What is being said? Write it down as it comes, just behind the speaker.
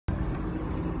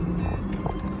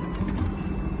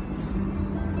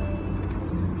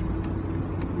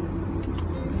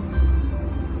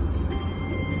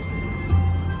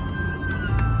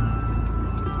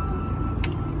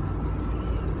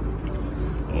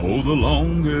Oh, the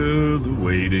longer the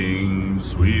waiting, the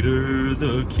sweeter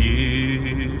the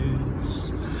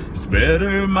kiss. It's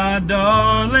better, my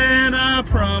darling, I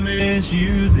promise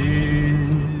you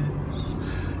this.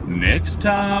 Next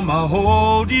time I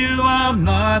hold you, I'm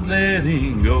not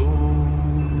letting go.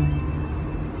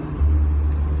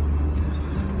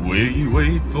 Will you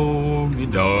wait for me,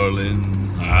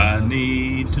 darling? I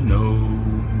need to know.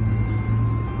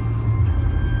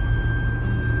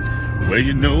 Well,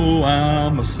 you know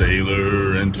I'm a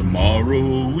sailor and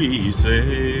tomorrow we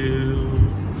sail.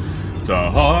 It's a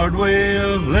hard way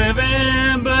of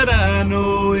living, but I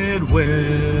know it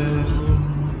well.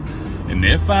 And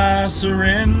if I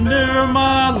surrender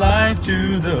my life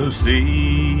to the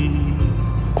sea,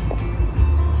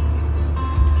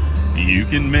 you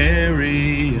can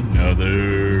marry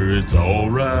another, it's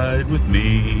alright with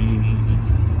me.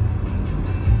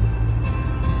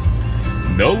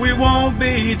 Though we won't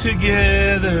be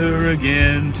together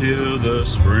again till the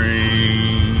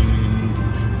spring,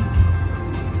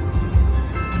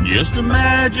 just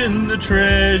imagine the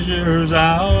treasures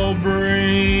I'll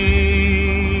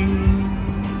bring.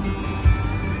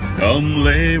 Come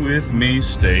lay with me,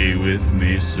 stay with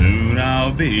me, soon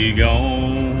I'll be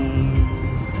gone.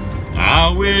 I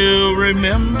will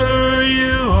remember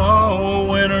you all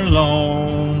winter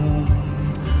long.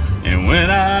 And when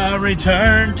I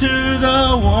return to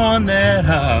the one that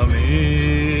I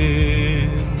miss,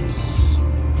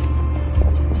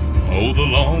 oh, the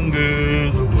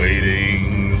longer the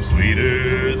waiting, the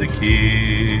sweeter the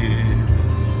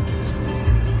kiss,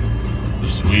 the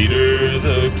sweeter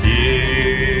the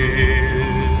kiss.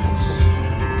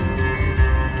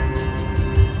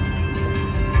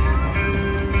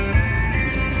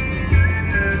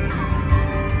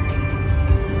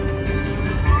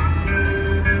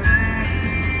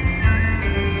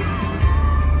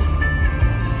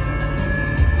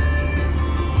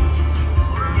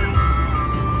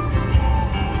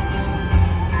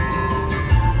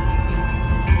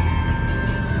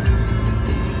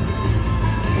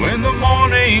 When the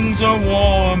mornings are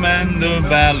warm and the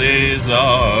valleys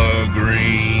are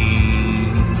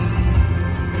green,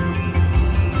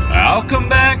 I'll come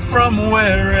back from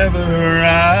wherever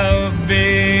I've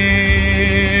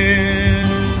been.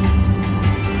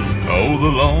 Oh, the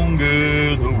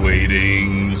longer the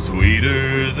waiting, the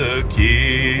sweeter the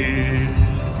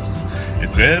kiss.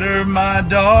 It's better, my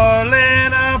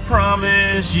darling, I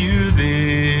promise you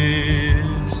this.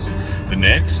 The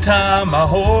next time I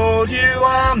hold you,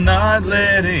 I'm not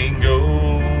letting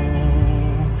go.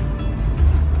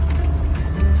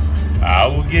 I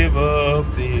will give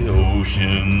up the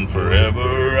ocean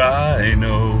forever, I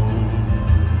know.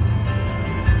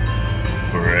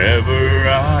 Forever,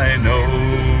 I know.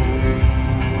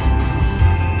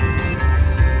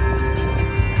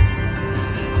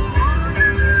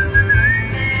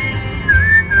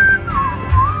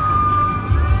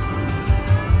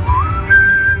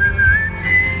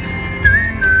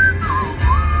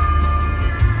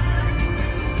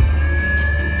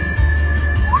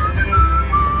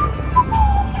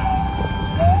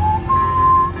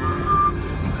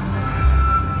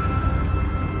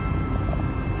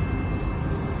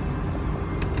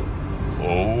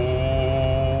 Oh,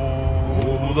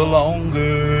 the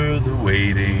longer the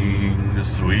waiting, the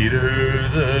sweeter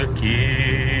the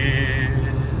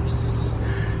kiss.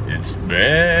 It's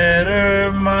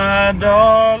better, my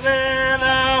darling,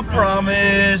 I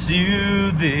promise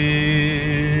you this.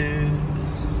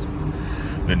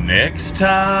 The next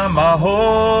time I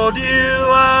hold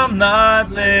you, I'm not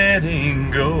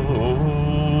letting go.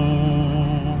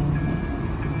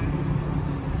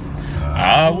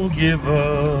 I will give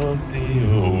up the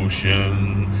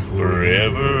ocean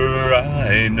forever,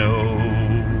 I know.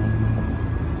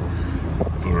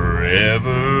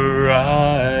 Forever,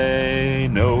 I